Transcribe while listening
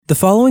The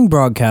following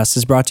broadcast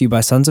is brought to you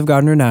by Sons of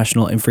God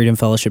International and Freedom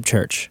Fellowship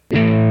Church. Hello,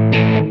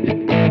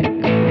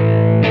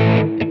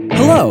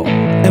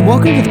 and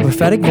welcome to the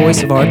prophetic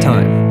voice of our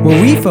time,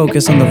 where we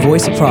focus on the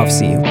voice of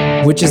prophecy,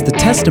 which is the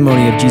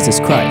testimony of Jesus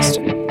Christ.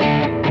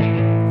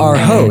 Our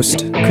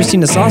host,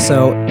 Christina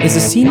Sasso, is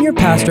a senior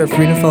pastor at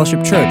Freedom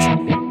Fellowship Church.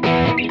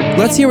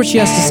 Let's hear what she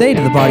has to say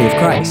to the body of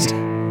Christ.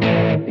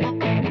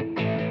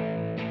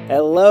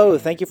 Hello,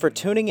 thank you for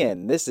tuning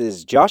in. This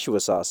is Joshua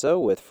Sasso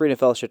with Freedom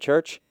Fellowship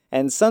Church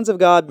and Sons of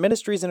God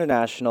Ministries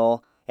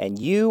International, and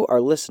you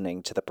are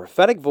listening to the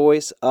prophetic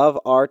voice of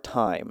our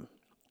time.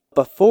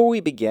 Before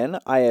we begin,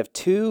 I have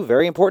two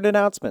very important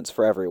announcements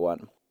for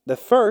everyone. The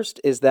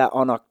first is that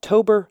on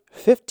October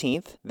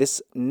 15th,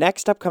 this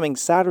next upcoming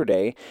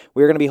Saturday,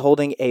 we're going to be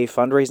holding a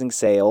fundraising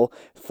sale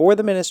for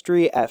the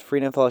ministry at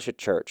Freedom Fellowship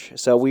Church.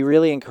 So we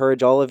really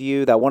encourage all of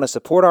you that want to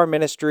support our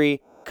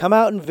ministry, come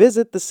out and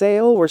visit the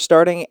sale. We're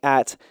starting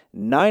at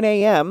 9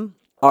 a.m.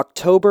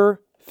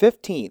 October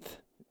 15th,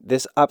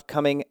 this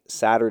upcoming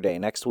Saturday,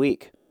 next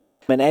week.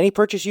 And any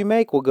purchase you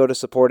make will go to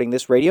supporting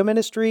this radio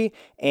ministry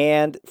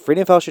and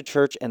Freedom Fellowship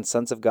Church and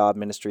Sons of God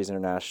Ministries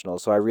International.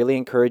 So I really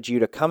encourage you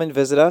to come and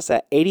visit us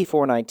at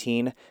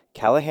 8419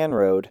 Callahan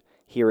Road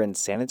here in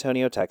San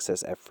Antonio,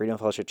 Texas at Freedom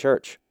Fellowship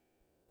Church.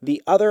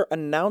 The other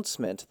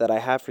announcement that I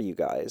have for you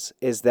guys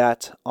is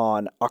that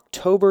on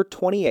October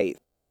 28th,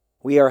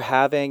 we are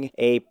having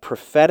a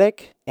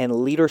prophetic and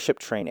leadership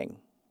training.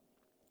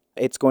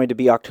 It's going to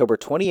be October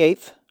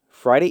 28th,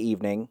 Friday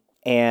evening,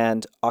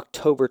 and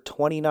October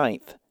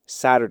 29th,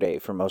 Saturday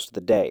for most of the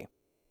day.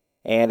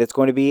 And it's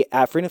going to be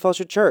at Freedom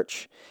Fellowship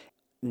Church.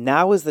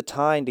 Now is the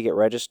time to get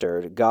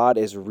registered. God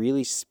is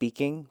really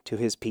speaking to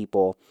his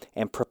people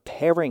and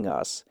preparing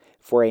us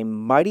for a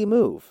mighty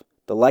move,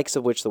 the likes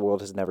of which the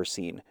world has never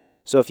seen.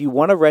 So if you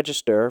want to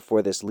register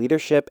for this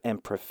leadership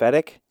and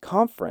prophetic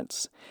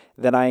conference,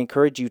 then I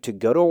encourage you to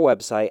go to our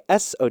website,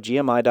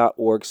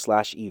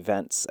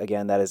 sogmi.org/events.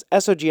 Again, that is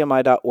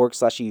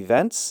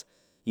sogmi.org/events.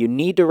 You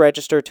need to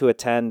register to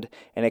attend,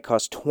 and it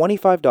costs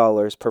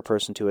 $25 per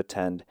person to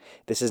attend.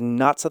 This is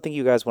not something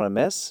you guys want to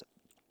miss.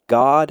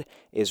 God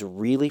is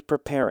really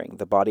preparing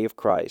the body of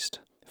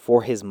Christ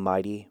for his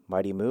mighty,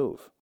 mighty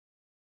move.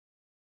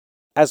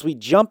 As we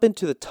jump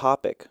into the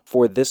topic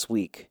for this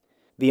week,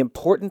 the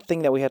important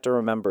thing that we have to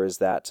remember is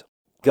that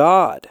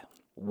God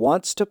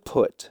wants to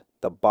put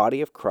the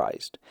body of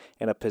Christ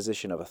in a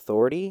position of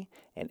authority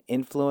and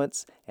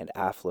influence and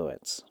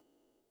affluence.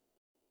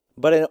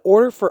 But in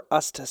order for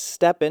us to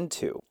step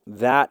into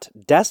that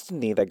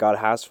destiny that God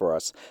has for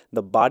us,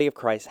 the body of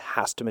Christ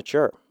has to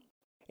mature.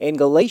 In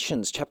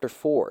Galatians chapter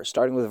 4,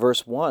 starting with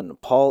verse 1,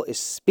 Paul is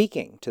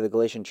speaking to the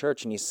Galatian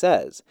church, and he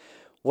says,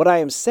 "What I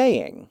am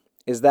saying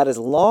is that as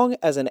long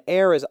as an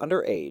heir is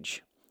under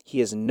age,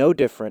 he is no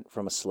different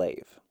from a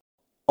slave,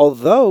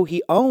 although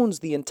he owns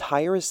the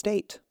entire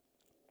estate.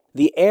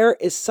 The heir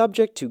is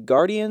subject to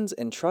guardians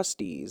and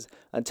trustees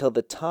until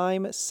the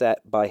time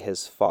set by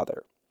his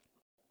father."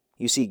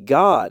 You see,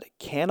 God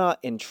cannot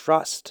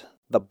entrust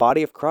the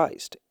body of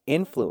Christ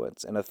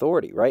influence and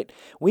authority, right?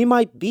 We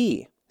might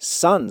be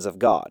sons of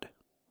God,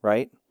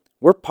 right?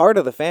 We're part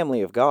of the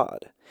family of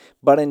God.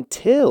 But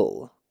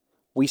until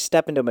we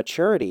step into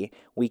maturity,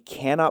 we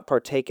cannot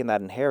partake in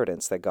that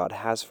inheritance that God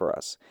has for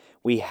us.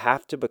 We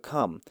have to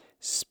become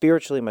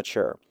spiritually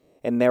mature.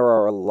 And there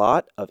are a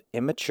lot of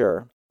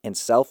immature and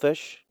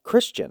selfish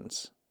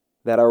Christians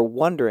that are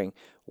wondering,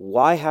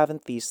 why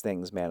haven't these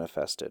things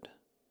manifested?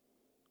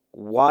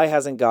 Why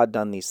hasn't God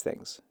done these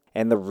things?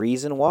 And the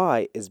reason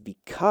why is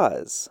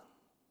because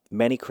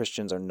many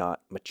Christians are not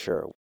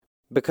mature.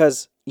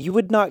 Because you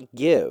would not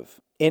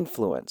give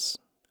influence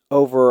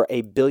over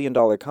 $1 billion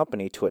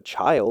company to a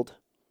child.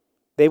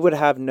 They would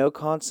have no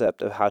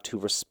concept of how to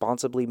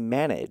responsibly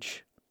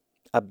manage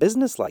a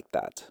business like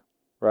that,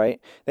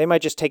 right? They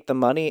might just take the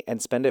money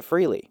and spend it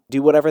freely,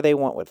 do whatever they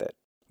want with it.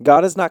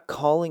 God is not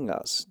calling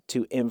us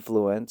to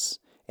influence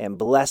and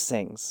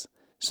blessings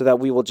so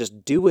that we will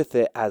just do with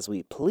it as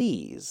we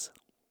please.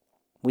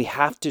 We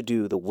have to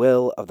do the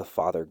will of the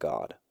Father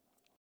God.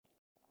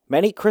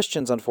 Many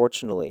Christians,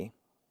 unfortunately,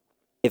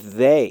 if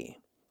they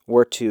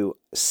were to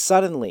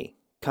suddenly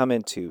come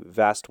into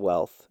vast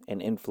wealth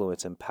and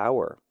influence and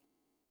power,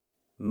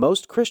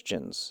 most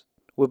Christians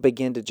would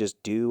begin to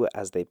just do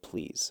as they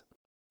please.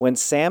 When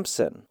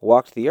Samson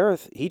walked the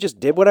earth, he just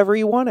did whatever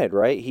he wanted,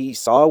 right? He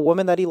saw a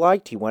woman that he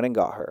liked, he went and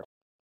got her.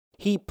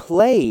 He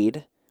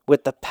played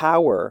with the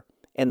power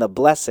and the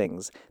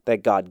blessings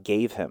that God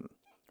gave him,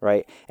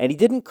 right? And he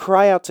didn't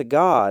cry out to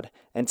God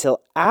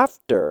until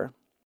after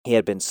he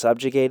had been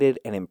subjugated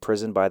and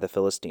imprisoned by the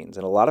Philistines.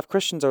 And a lot of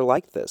Christians are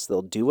like this.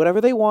 They'll do whatever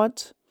they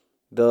want.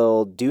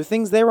 They'll do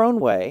things their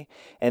own way.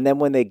 And then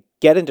when they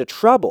get into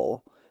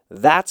trouble,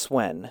 that's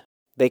when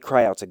they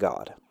cry out to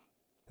God.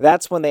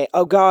 That's when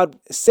oh God,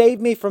 save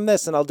me from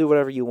this and I'll do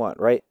whatever you want,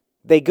 right?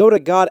 They go to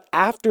God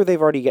after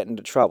they've already gotten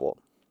into trouble.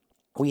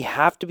 We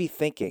have to be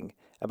thinking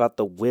about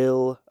the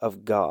will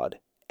of God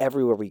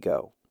everywhere we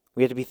go.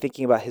 We have to be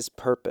thinking about his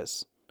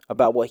purpose,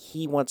 about what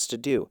he wants to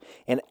do,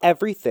 and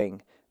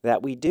everything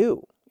that we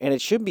do. And it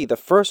should be the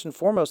first and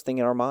foremost thing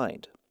in our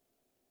mind.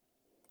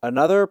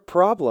 Another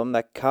problem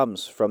that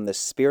comes from this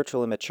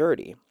spiritual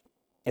immaturity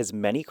is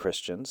many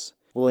Christians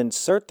will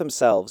insert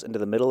themselves into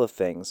the middle of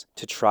things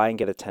to try and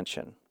get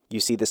attention. You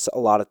see this a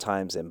lot of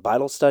times in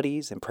Bible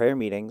studies and prayer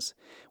meetings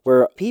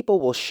where people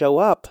will show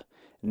up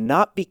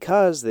not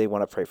because they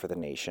want to pray for the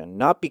nation,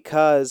 not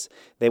because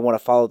they want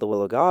to follow the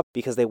will of God,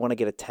 because they want to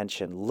get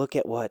attention. Look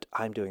at what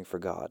I'm doing for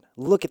God.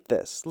 Look at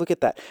this. Look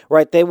at that.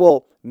 Right? They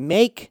will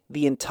make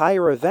the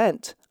entire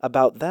event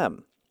about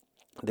them.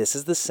 This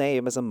is the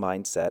same as a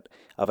mindset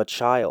of a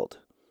child,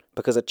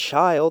 because a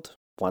child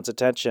wants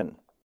attention.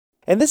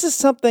 And this is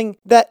something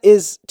that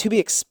is to be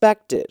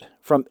expected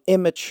from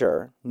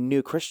immature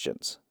new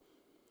Christians.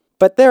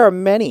 But there are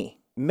many,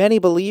 many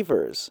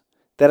believers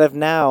that have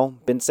now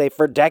been saved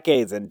for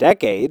decades and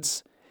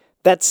decades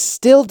that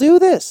still do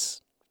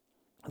this,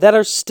 that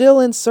are still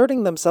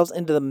inserting themselves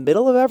into the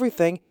middle of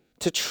everything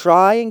to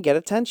try and get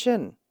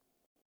attention.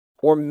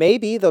 Or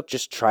maybe they'll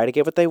just try to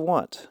get what they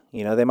want.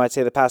 You know, they might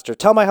say to the pastor,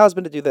 tell my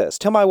husband to do this,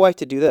 tell my wife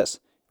to do this,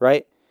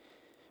 right?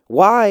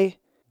 Why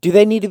do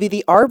they need to be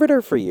the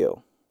arbiter for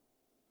you?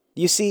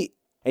 You see,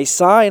 a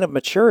sign of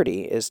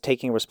maturity is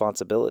taking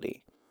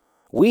responsibility.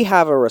 We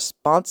have a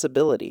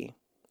responsibility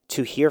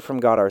to hear from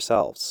God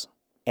ourselves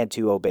and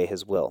to obey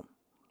his will.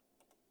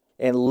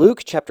 In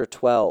Luke chapter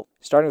 12,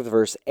 starting with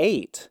verse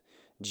 8,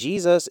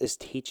 Jesus is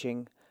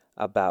teaching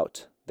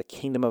about the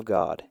kingdom of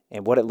God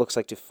and what it looks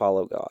like to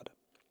follow God.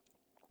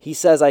 He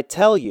says, I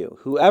tell you,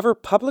 whoever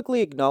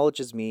publicly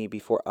acknowledges me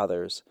before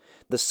others,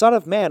 the Son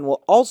of Man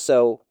will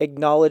also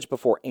acknowledge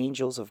before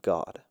angels of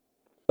God.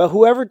 But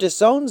whoever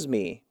disowns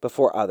me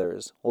before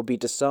others will be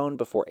disowned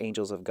before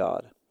angels of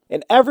God.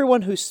 And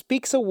everyone who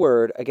speaks a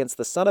word against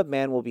the Son of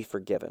Man will be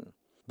forgiven.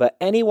 But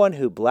anyone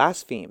who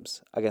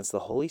blasphemes against the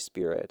Holy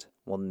Spirit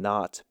will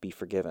not be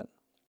forgiven.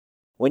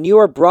 When you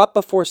are brought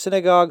before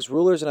synagogues,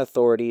 rulers, and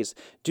authorities,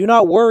 do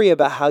not worry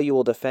about how you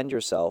will defend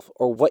yourself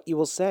or what you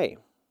will say.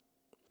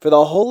 For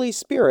the Holy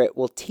Spirit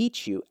will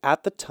teach you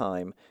at the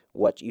time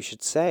what you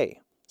should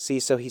say. See,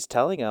 so he's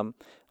telling them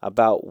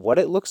about what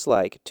it looks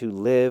like to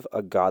live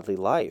a godly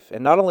life.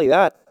 And not only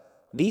that,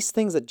 these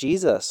things that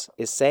Jesus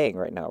is saying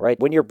right now, right?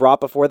 When you're brought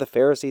before the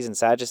Pharisees and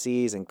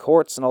Sadducees and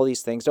courts and all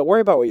these things, don't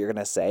worry about what you're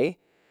going to say.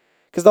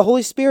 Because the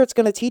Holy Spirit's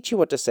going to teach you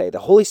what to say. The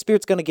Holy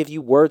Spirit's going to give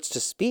you words to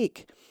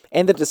speak.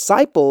 And the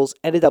disciples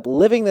ended up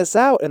living this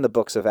out in the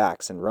books of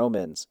Acts and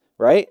Romans,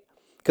 right?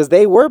 Because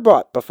they were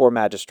brought before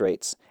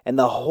magistrates, and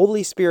the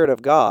Holy Spirit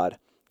of God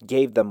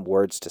gave them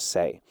words to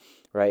say,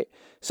 right?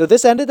 So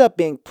this ended up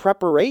being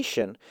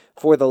preparation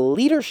for the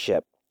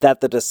leadership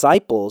that the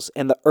disciples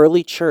and the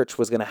early church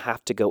was going to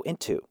have to go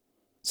into.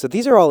 So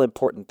these are all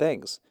important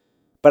things.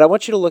 But I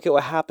want you to look at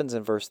what happens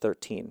in verse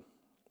 13.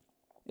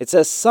 It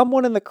says,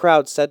 someone in the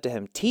crowd said to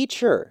him,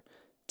 Teacher,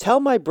 tell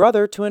my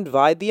brother to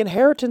divide the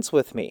inheritance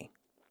with me.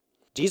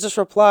 Jesus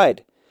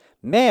replied,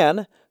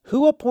 Man,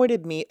 who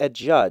appointed me a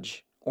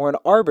judge or an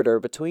arbiter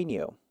between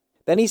you?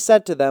 Then he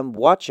said to them,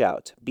 Watch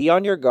out, be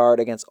on your guard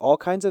against all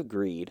kinds of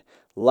greed.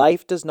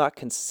 Life does not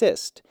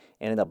consist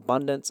in an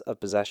abundance of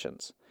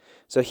possessions.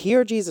 So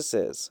here Jesus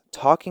is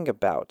talking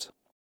about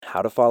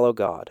how to follow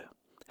God,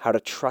 how to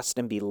trust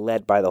and be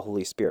led by the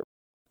Holy Spirit.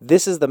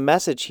 This is the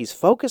message he's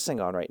focusing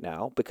on right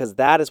now because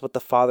that is what the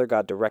Father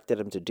God directed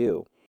him to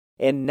do.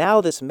 And now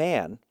this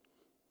man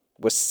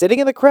was sitting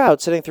in the crowd,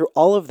 sitting through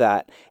all of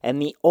that,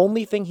 and the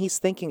only thing he's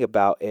thinking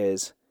about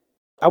is,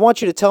 I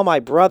want you to tell my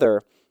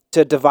brother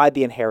to divide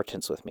the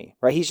inheritance with me,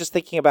 right? He's just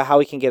thinking about how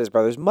he can get his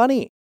brother's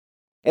money.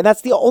 And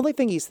that's the only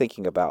thing he's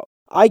thinking about.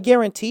 I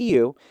guarantee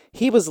you,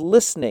 he was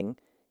listening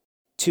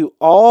to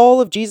all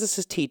of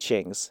Jesus'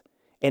 teachings,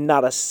 and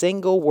not a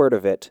single word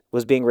of it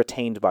was being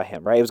retained by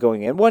him, right? It was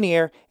going in one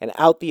ear and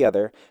out the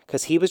other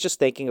because he was just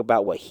thinking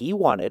about what he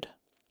wanted.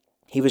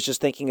 He was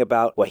just thinking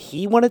about what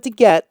he wanted to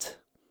get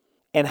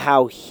and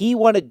how he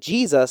wanted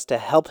Jesus to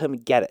help him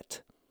get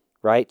it,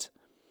 right?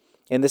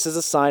 And this is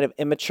a sign of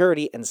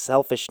immaturity and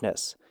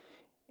selfishness.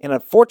 And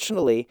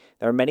unfortunately,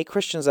 there are many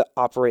Christians that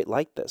operate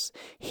like this.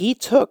 He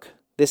took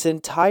this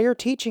entire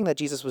teaching that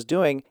Jesus was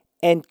doing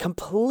and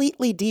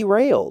completely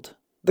derailed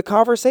the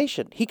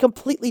conversation. He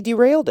completely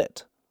derailed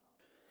it.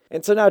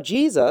 And so now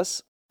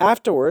Jesus,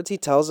 afterwards, he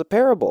tells a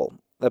parable,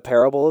 the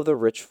parable of the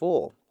rich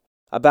fool,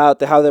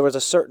 about how there was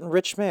a certain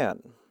rich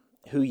man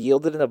who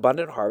yielded an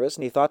abundant harvest,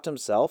 and he thought to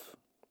himself,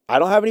 I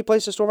don't have any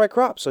place to store my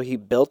crops. So he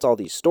built all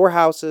these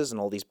storehouses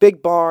and all these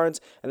big barns,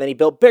 and then he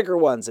built bigger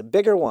ones and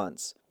bigger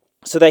ones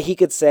so that he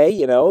could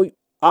say,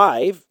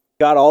 I've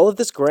got all of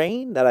this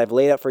grain that I've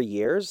laid out for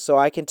years, so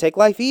I can take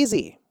life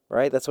easy,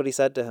 right? That's what he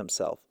said to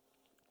himself.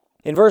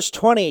 In verse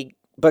 20,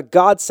 but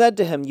God said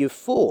to him, You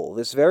fool,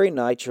 this very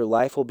night your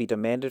life will be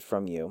demanded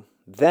from you.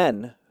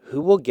 Then who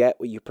will get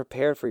what you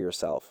prepared for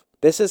yourself?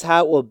 This is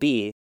how it will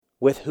be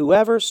with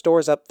whoever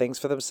stores up things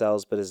for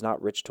themselves but is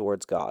not rich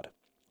towards God.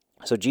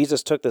 So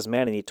Jesus took this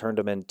man and he turned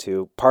him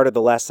into part of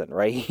the lesson,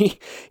 right? He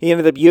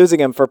ended up using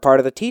him for part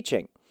of the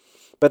teaching.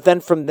 But then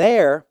from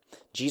there,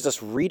 Jesus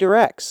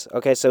redirects.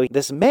 Okay, so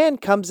this man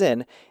comes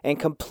in and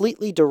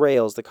completely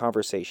derails the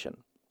conversation.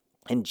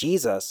 And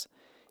Jesus,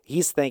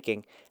 he's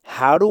thinking,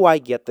 how do I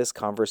get this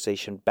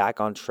conversation back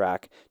on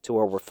track to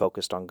where we're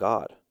focused on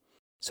God?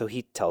 So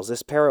he tells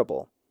this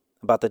parable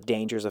about the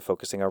dangers of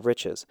focusing on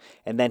riches.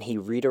 And then he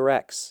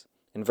redirects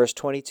in verse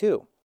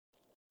 22.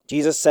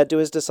 Jesus said to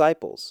his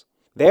disciples,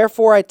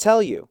 "Therefore I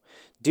tell you,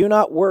 do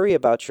not worry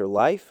about your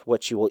life,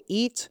 what you will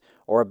eat,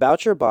 or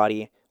about your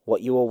body,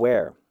 what you will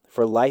wear.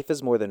 For life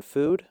is more than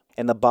food,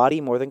 and the body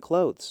more than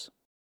clothes.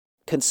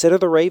 Consider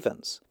the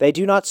ravens. They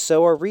do not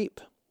sow or reap.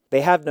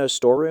 They have no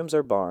storerooms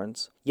or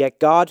barns, yet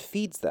God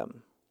feeds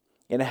them.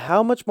 And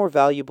how much more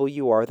valuable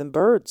you are than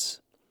birds?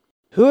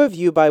 Who of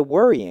you by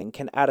worrying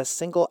can add a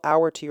single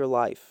hour to your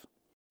life?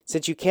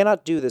 Since you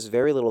cannot do this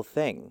very little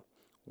thing,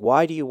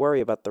 why do you worry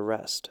about the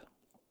rest?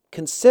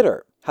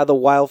 Consider how the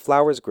wild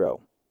flowers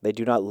grow. They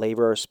do not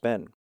labor or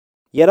spin.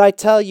 Yet I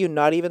tell you,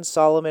 not even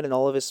Solomon in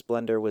all of his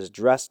splendor was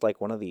dressed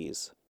like one of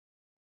these.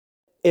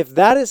 If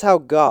that is how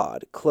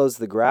God clothes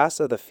the grass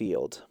of the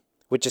field,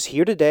 which is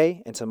here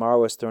today and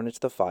tomorrow is thrown into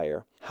the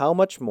fire, how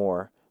much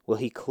more will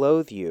he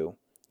clothe you,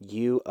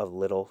 you of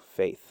little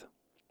faith?"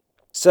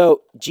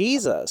 So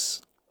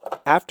Jesus,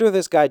 after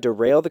this guy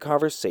derailed the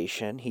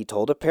conversation, he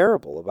told a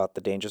parable about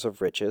the dangers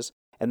of riches,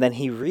 and then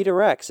he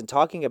redirects and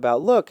talking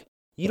about, look,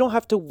 you don't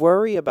have to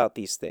worry about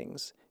these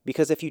things,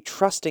 because if you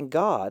trust in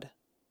God,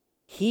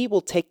 he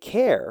will take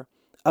care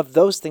of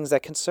those things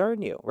that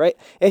concern you, right?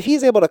 If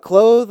he's able to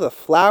clothe the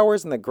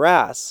flowers and the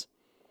grass,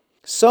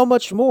 so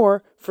much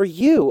more for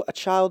you, a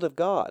child of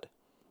God.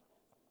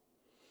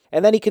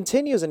 And then he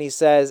continues and he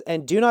says,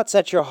 "And do not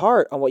set your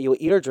heart on what you will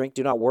eat or drink.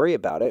 Do not worry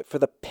about it. For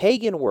the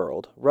pagan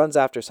world runs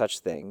after such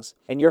things.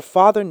 And your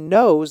Father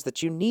knows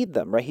that you need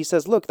them," right? He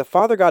says, look, the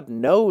Father God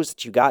knows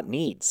that you got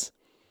needs.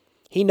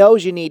 He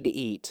knows you need to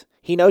eat.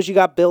 He knows you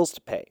got bills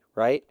to pay,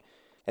 right?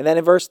 And then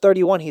in verse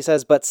 31, he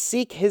says, "But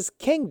seek his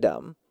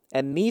kingdom,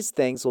 and these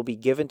things will be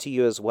given to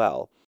you as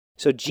well."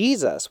 So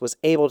Jesus was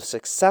able to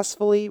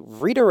successfully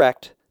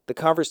redirect the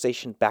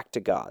conversation back to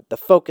God, the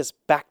focus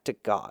back to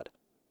God.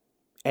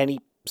 And he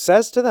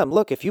says to them,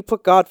 look, if you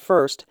put God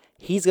first,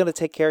 he's going to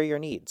take care of your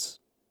needs.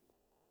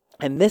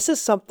 And this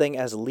is something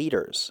as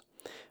leaders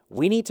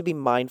we need to be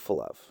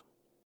mindful of.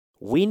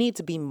 We need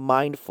to be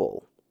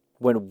mindful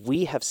when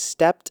we have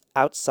stepped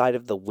outside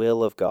of the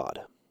will of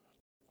God.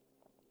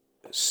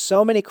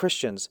 So many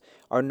Christians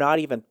are not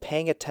even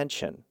paying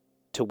attention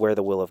to where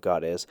the will of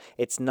God is.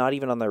 It's not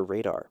even on their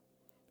radar,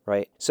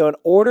 right? So in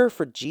order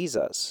for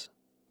Jesus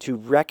to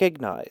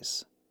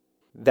recognize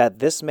that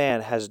this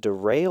man has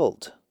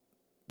derailed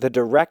the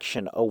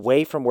direction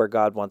away from where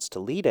God wants to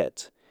lead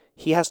it,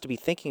 he has to be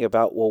thinking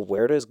about, well,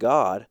 where does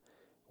God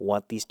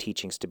want these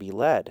teachings to be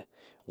led?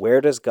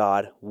 Where does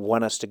God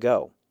want us to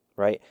go,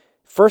 right?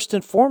 First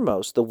and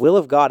foremost, the will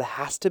of God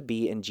has to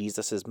be in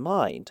Jesus'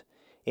 mind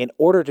in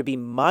order to be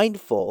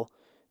mindful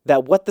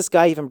that what this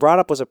guy even brought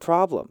up was a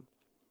problem.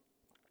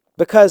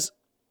 Because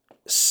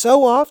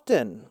so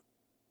often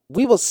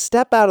we will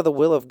step out of the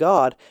will of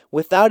God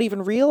without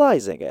even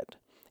realizing it.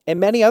 And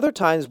many other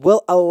times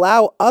we'll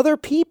allow other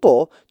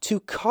people to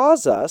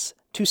cause us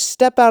to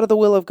step out of the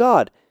will of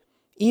God.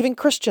 Even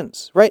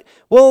Christians, right?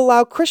 We'll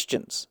allow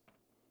Christians,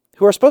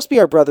 who are supposed to be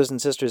our brothers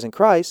and sisters in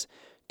Christ,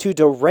 to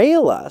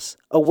derail us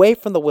away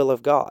from the will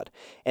of God.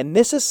 And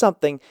this is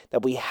something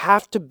that we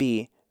have to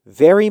be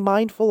very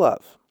mindful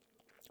of.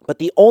 But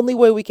the only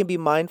way we can be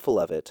mindful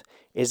of it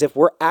is if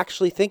we're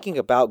actually thinking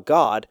about,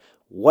 God,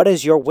 what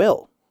is your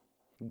will?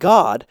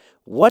 God,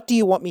 what do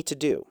you want me to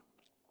do?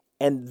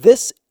 And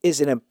this is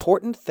an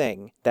important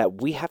thing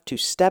that we have to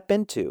step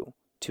into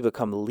to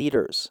become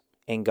leaders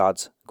in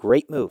God's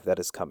great move that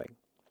is coming.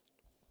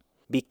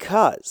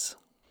 Because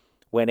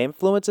when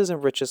influences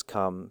and riches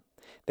come,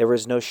 there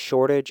is no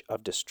shortage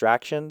of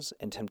distractions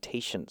and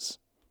temptations.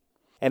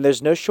 And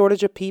there's no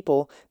shortage of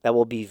people that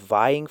will be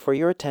vying for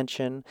your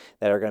attention,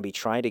 that are going to be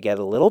trying to get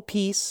a little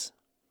piece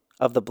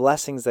of the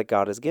blessings that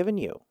God has given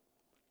you.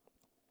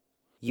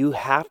 You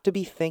have to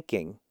be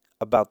thinking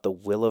about the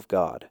will of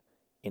God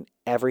in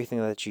everything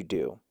that you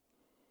do.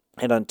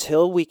 And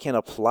until we can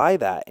apply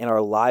that in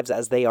our lives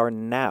as they are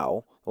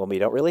now, when we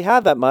don't really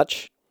have that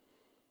much,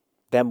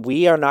 then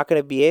we are not going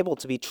to be able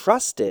to be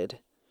trusted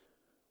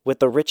with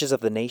the riches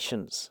of the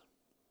nations.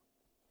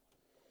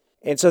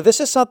 And so this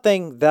is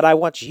something that I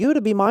want you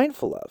to be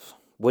mindful of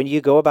when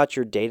you go about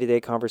your day-to-day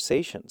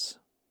conversations.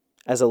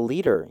 As a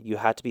leader, you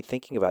have to be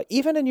thinking about,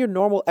 even in your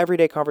normal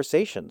everyday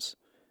conversations,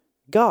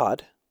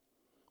 God,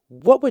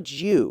 what would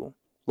you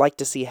like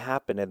to see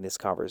happen in this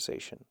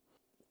conversation?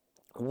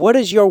 What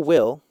is your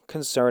will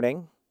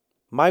concerning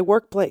my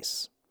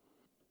workplace?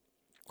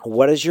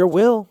 What is your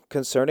will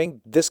concerning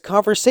this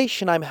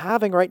conversation I'm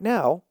having right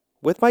now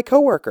with my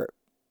coworker?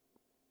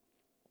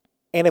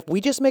 And if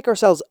we just make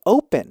ourselves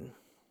open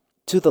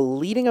to the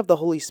leading of the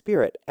Holy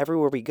Spirit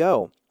everywhere we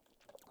go,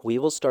 we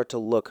will start to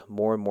look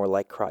more and more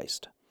like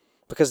Christ.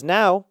 Because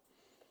now,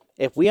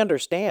 if we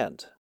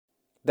understand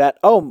that,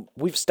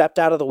 we've stepped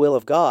out of the will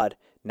of God,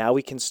 now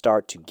we can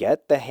start to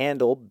get the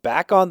handle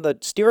back on the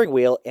steering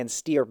wheel and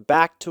steer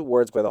back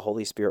towards where the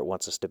Holy Spirit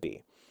wants us to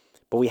be.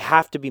 But we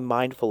have to be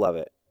mindful of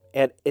it.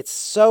 And it's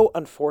so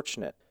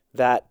unfortunate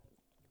that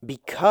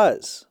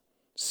because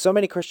so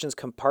many Christians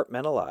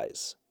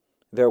compartmentalize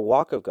their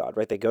walk of God,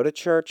 right? They go to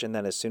church, and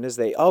then as soon as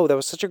that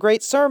was such a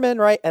great sermon,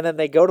 right? And then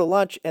they go to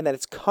lunch, and then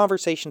it's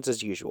conversations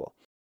as usual.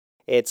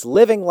 It's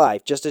living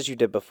life just as you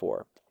did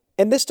before.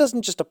 And this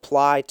doesn't just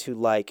apply to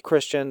like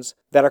Christians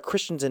that are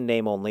Christians in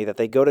name only, that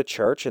they go to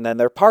church and then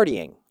they're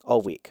partying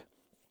all week.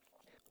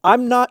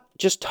 I'm not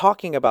just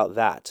talking about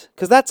that,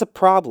 because that's a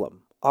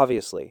problem,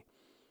 obviously.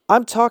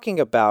 I'm talking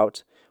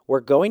about we're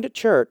going to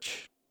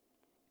church,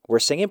 we're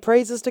singing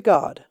praises to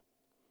God,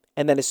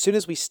 and then as soon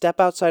as we step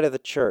outside of the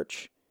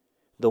church,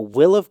 the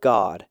will of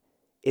God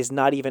is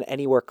not even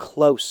anywhere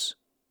close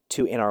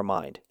to in our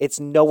mind. It's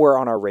nowhere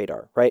on our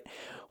radar, right?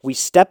 We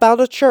step out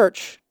of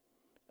church,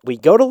 we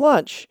go to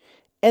lunch,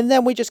 and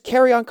then we just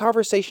carry on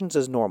conversations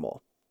as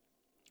normal.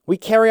 We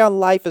carry on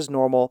life as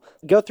normal,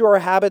 go through our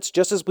habits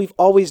just as we've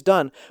always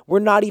done. We're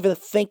not even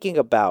thinking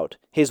about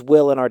His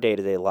will in our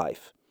day-to-day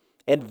life.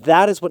 And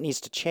that is what needs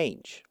to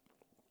change.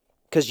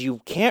 Because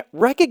you can't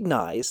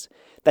recognize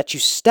that you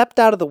stepped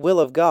out of the will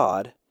of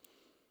God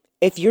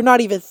if you're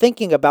not even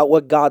thinking about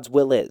what God's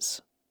will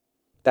is.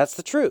 That's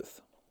the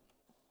truth.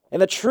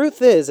 And the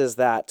truth is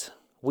that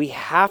we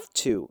have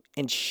to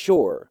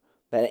ensure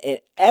that in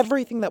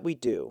everything that we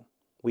do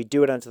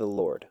it unto the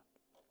Lord.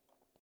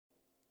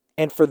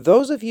 And for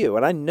those of you,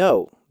 and I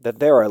know that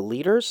there are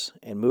leaders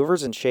and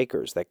movers and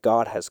shakers that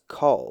God has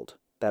called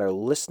that are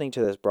listening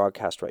to this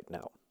broadcast right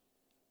now,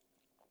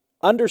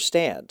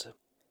 understand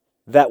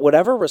that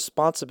whatever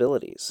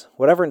responsibilities,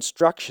 whatever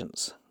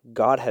instructions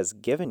God has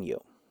given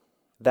you,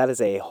 that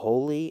is a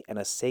holy and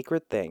a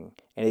sacred thing,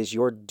 and it is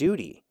your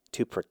duty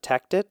to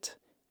protect it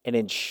and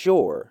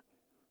ensure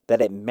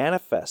that it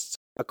manifests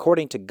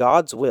according to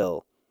God's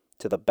will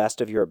to the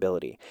best of your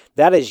ability.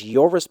 That is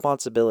your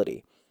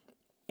responsibility.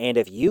 And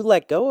if you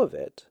let go of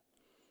it,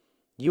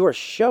 you are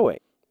showing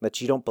that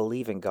you don't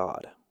believe in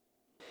God.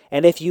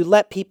 And if you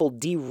let people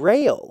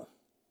derail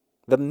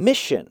the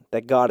mission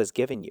that God has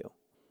given you,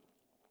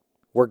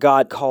 where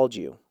God called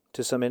you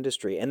to some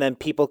industry, and then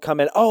people come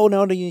in, oh,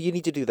 no, you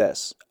need to do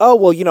this. Oh,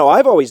 well,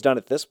 I've always done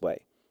it this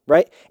way,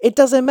 right? It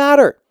doesn't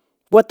matter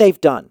what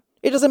they've done.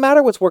 It doesn't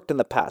matter what's worked in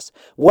the past.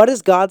 What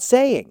is God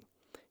saying?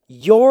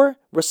 Your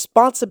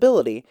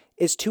responsibility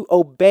is to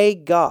obey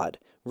God,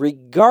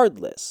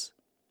 regardless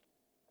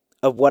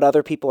of what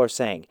other people are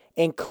saying,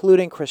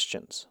 including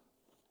Christians.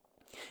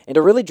 And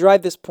to really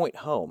drive this point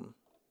home,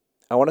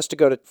 I want us to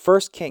go to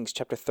 1 Kings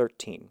chapter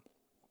 13.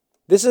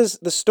 This is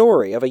the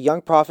story of a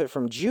young prophet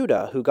from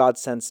Judah who God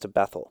sends to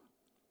Bethel.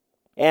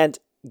 And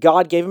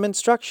God gave him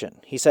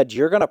instruction. He said,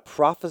 you're going to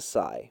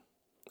prophesy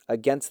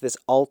against this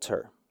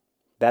altar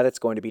that it's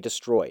going to be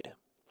destroyed.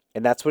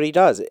 And that's what he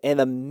does. In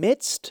the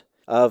midst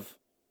of,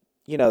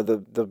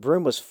 the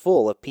room was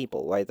full of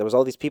people, right? There was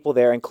all these people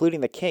there,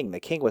 including the king. The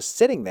king was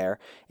sitting there,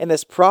 and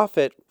this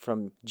prophet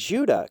from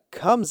Judah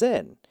comes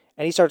in,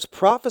 and he starts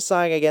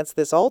prophesying against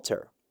this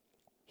altar.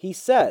 He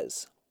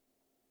says,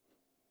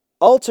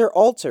 altar,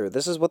 altar,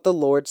 this is what the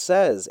Lord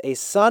says. A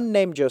son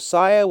named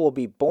Josiah will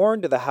be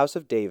born to the house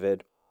of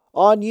David.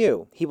 On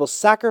you, he will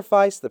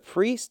sacrifice the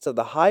priests of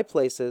the high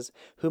places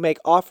who make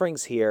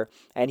offerings here,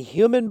 and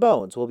human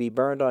bones will be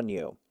burned on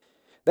you.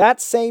 That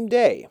same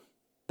day,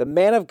 the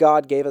man of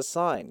God gave a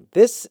sign.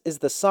 This is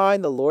the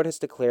sign the Lord has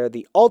declared.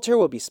 The altar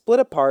will be split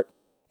apart,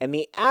 and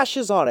the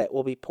ashes on it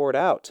will be poured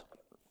out.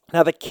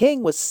 Now, the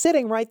king was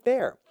sitting right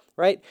there,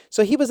 right?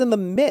 So he was in the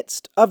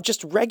midst of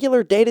just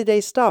regular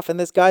day-to-day stuff, and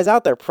this guy's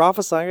out there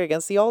prophesying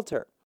against the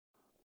altar.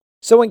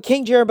 So when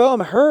King Jeroboam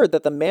heard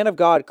that the man of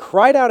God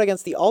cried out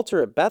against the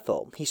altar at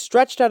Bethel, he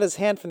stretched out his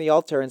hand from the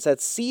altar and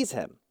said, seize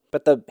him.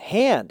 But the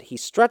hand he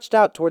stretched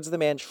out towards the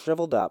man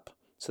shriveled up,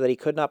 so that he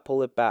could not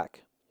pull it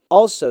back.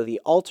 Also, the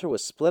altar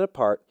was split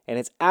apart, and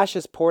its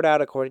ashes poured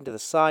out according to the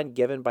sign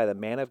given by the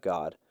man of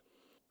God,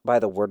 by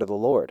the word of the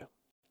Lord.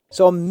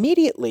 So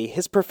immediately,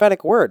 his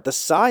prophetic word, the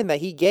sign that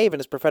he gave in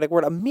his prophetic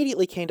word,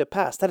 immediately came to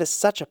pass. That is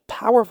such a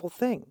powerful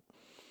thing.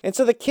 And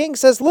so the king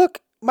says,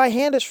 look, my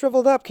hand is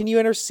shriveled up. Can you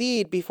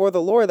intercede before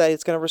the Lord that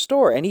it's going to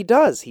restore? And he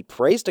does. He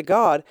prays to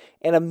God,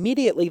 and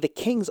immediately the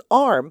king's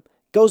arm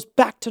goes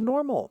back to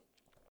normal.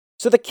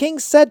 So the king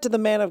said to the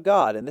man of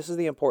God, and this is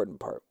the important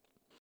part,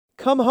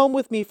 come home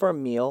with me for a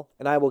meal,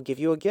 and I will give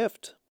you a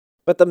gift.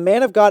 But the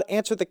man of God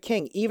answered the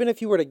king, even if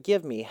you were to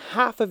give me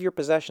half of your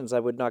possessions, I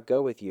would not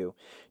go with you,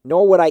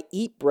 nor would I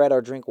eat bread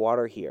or drink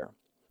water here.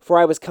 For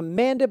I was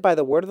commanded by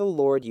the word of the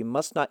Lord, you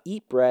must not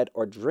eat bread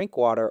or drink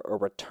water or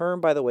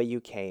return by the way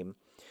you came.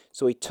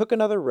 So he took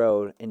another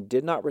road and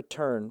did not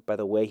return by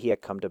the way he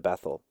had come to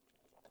Bethel.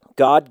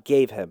 God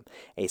gave him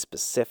a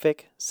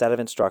specific set of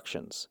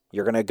instructions.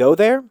 You're going to go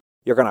there,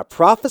 you're going to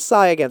prophesy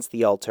against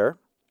the altar,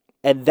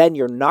 and then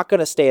you're not going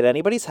to stay at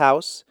anybody's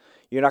house,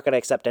 you're not going to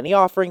accept any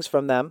offerings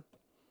from them,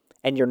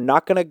 and you're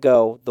not going to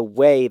go the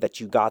way that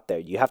you got there.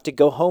 You have to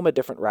go home a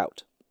different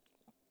route.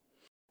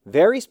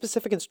 Very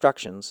specific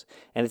instructions,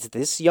 and it's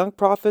this young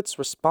prophet's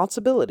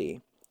responsibility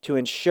to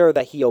ensure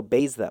that he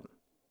obeys them.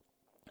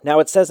 Now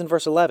it says in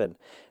verse 11,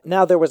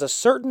 now there was a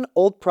certain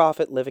old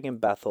prophet living in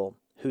Bethel,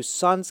 whose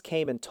sons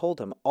came and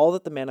told him all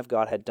that the man of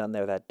God had done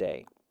there that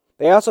day.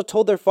 They also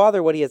told their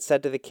father what he had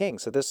said to the king,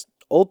 so this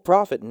old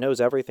prophet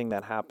knows everything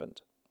that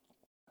happened.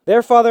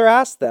 Their father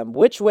asked them,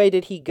 which way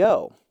did he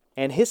go?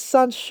 And his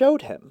sons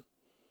showed him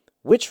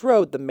which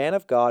road the man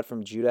of God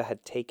from Judah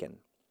had taken.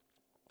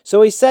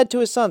 So he said to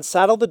his son,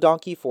 saddle the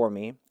donkey for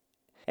me.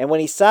 And when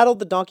he saddled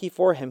the donkey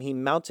for him, he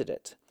mounted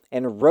it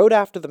and rode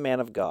after the man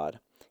of God.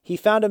 He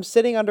found him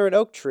sitting under an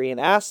oak tree and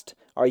asked,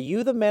 are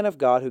you the man of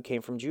God who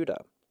came from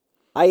Judah?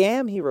 I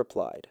am, he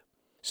replied.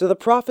 So the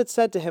prophet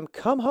said to him,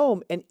 come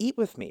home and eat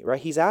with me.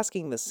 Right? He's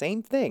asking the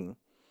same thing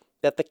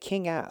that the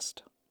king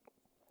asked.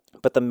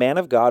 But the man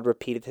of God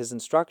repeated his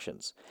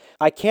instructions.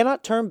 I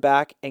cannot turn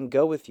back and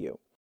go with you,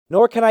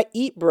 nor can I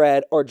eat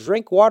bread or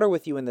drink water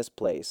with you in this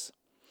place.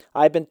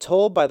 I have been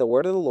told by the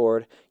word of the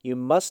Lord, you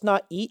must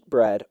not eat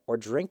bread or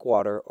drink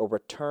water or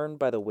return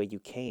by the way you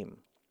came.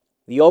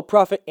 The old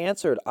prophet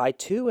answered, I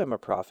too am a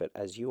prophet,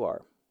 as you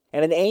are.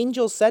 And an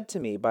angel said to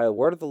me by the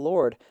word of the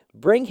Lord,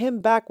 bring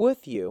him back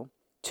with you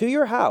to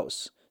your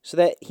house, so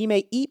that he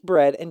may eat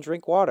bread and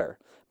drink water.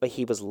 But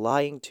he was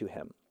lying to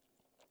him.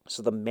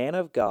 So the man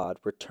of God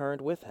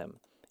returned with him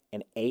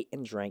and ate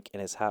and drank in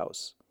his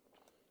house.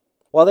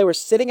 While they were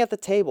sitting at the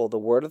table, the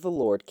word of the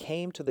Lord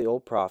came to the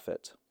old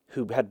prophet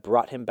who had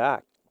brought him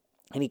back.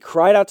 And he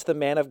cried out to the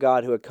man of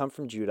God who had come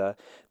from Judah,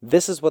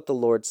 this is what the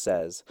Lord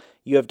says,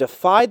 you have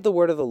defied the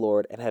word of the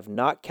Lord and have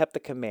not kept the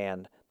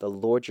command the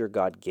Lord your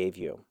God gave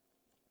you.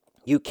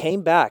 You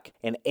came back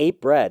and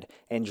ate bread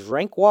and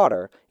drank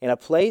water in a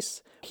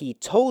place he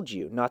told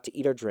you not to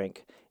eat or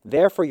drink.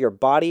 Therefore your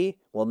body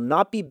will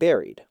not be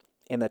buried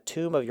in the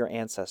tomb of your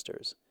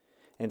ancestors.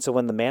 And so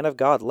when the man of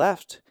God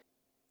left,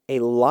 a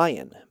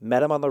lion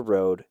met him on the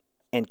road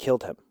and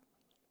killed him.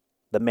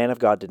 The man of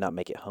God did not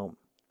make it home.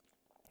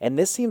 And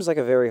this seems like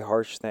a very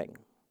harsh thing,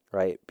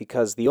 right?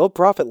 Because the old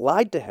prophet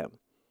lied to him.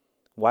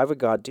 Why would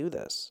God do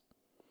this?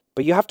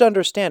 But you have to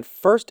understand,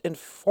 first and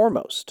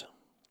foremost,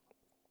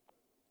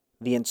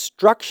 the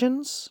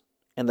instructions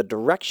and the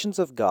directions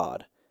of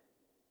God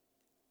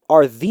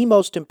are the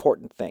most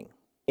important thing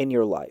in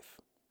your life.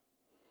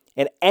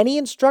 And any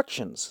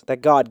instructions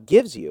that God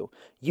gives you,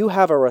 you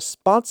have a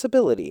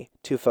responsibility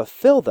to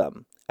fulfill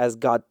them as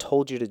God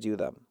told you to do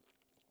them.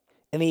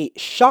 And the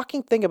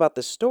shocking thing about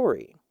this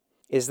story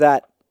is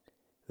that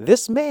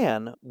this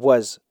man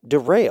was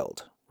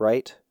derailed,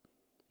 right?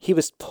 He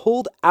was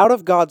pulled out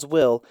of God's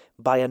will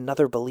by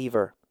another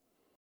believer,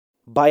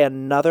 by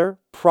another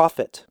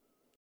prophet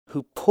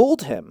who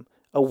pulled him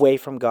away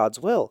from God's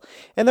will.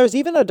 And there's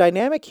even a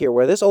dynamic here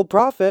where this old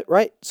prophet,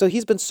 right? So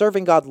he's been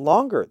serving God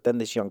longer than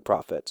this young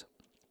prophet.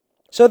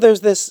 So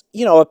there's this,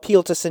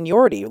 appeal to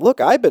seniority.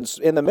 Look, I've been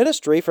in the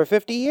ministry for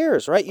 50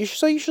 years, right?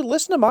 So you should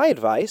listen to my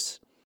advice.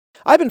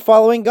 I've been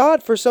following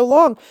God for so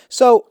long.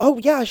 So,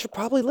 I should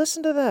probably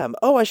listen to them.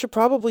 I should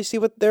probably see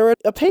what their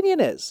opinion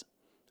is.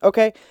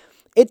 Okay?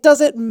 It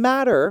doesn't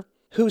matter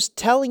who's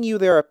telling you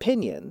their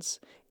opinions.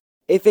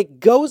 If it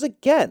goes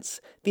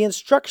against the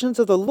instructions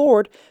of the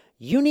Lord,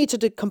 you need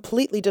to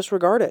completely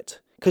disregard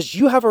it because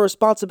you have a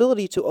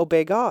responsibility to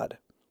obey God.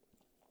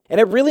 And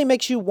it really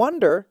makes you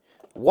wonder,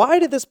 why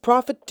did this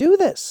prophet do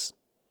this?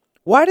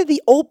 Why did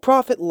the old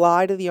prophet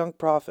lie to the young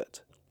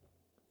prophet?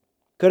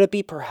 Could it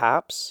be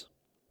perhaps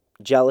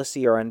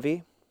jealousy or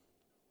envy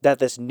that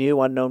this new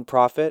unknown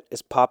prophet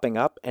is popping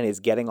up and is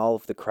getting all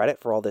of the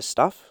credit for all this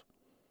stuff?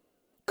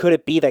 Could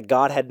it be that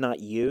God had not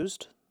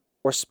used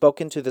or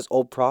spoken to this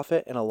old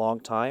prophet in a long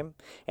time,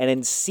 and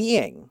in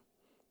seeing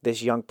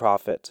this young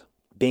prophet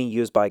being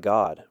used by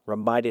God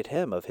reminded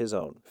him of his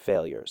own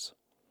failures?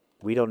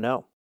 We don't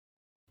know.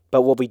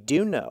 But what we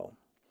do know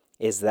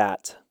is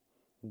that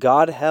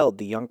God held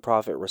the young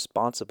prophet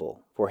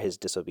responsible for his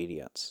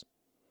disobedience.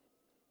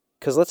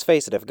 Because let's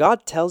face it, if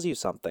God tells you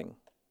something,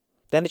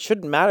 then it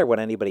shouldn't matter what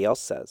anybody else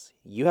says.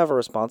 You have a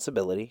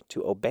responsibility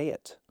to obey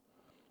it.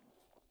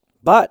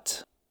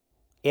 But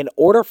in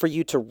order for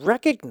you to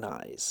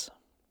recognize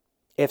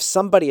if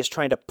somebody is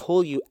trying to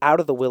pull you out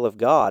of the will of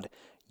God,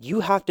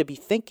 you have to be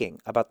thinking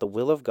about the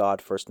will of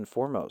God first and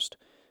foremost,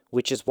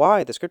 which is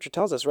why the scripture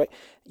tells us, right?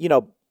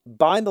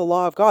 Bind the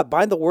law of God,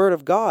 bind the word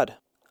of God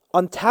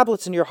on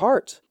tablets in your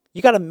heart.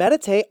 You got to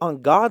meditate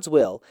on God's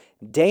will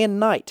day and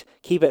night.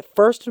 Keep it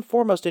first and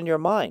foremost in your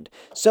mind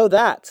so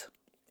that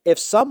if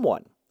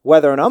someone,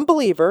 whether an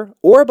unbeliever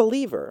or a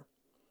believer,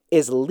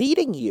 is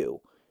leading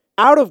you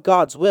out of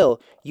God's will,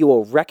 you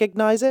will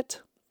recognize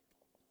it,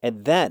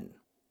 and then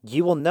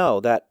you will know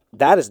that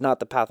that is not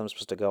the path I'm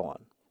supposed to go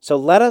on. So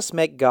let us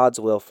make God's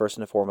will first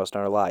and foremost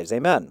in our lives.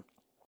 Amen.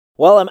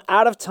 Well, I'm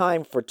out of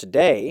time for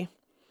today.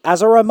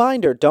 As a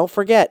reminder, don't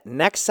forget,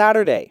 next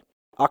Saturday,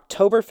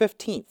 October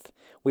 15th,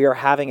 we are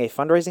having a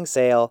fundraising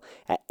sale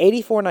at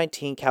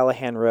 8419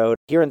 Callahan Road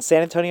here in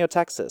San Antonio,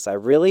 Texas. I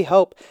really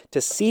hope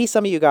to see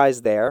some of you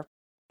guys there.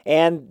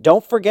 And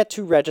don't forget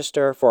to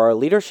register for our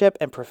Leadership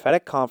and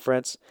Prophetic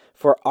Conference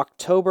for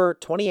October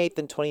 28th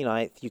and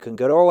 29th. You can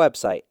go to our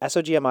website,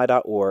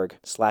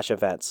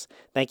 sogmi.org/events.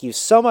 Thank you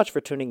so much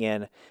for tuning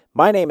in.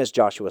 My name is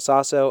Joshua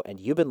Sasso, and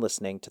you've been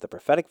listening to the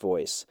prophetic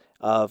voice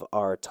of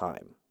our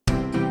time.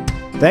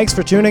 Thanks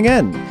for tuning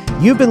in.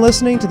 You've been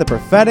listening to the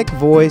prophetic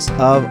voice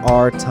of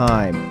our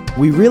time.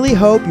 We really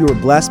hope you were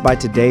blessed by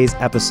today's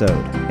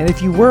episode. And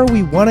if you were,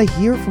 we want to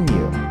hear from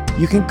you.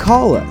 You can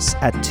call us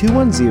at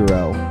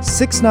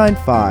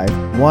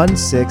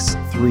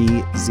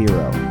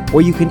 210-695-1630.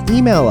 Or you can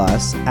email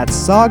us at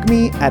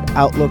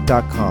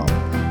sogmi@outlook.com.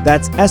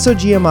 That's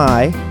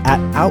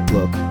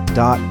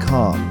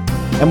SOGMI@outlook.com.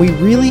 And we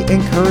really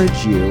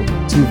encourage you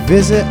to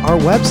visit our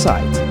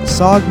website,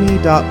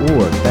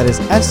 sogmi.org. That is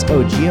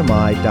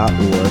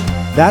SOGMI.org.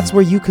 That's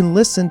where you can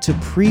listen to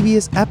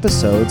previous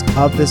episodes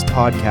of this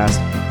podcast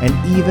and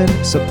even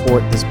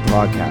support this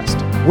broadcast.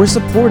 We're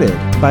supported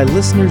by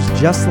listeners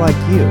just like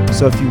you.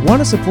 So if you want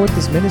to support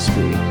this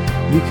ministry,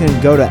 you can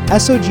go to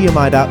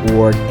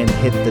SOGMI.org and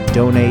hit the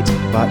donate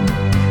button.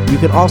 You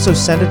can also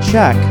send a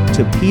check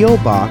to P.O.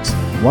 Box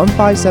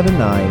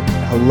 1579,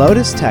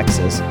 Helotes,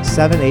 Texas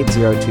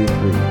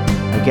 78023.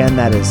 Again,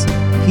 that is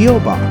P.O.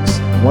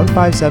 Box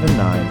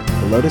 1579,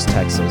 Helotes,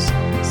 Texas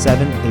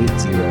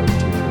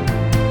 78023.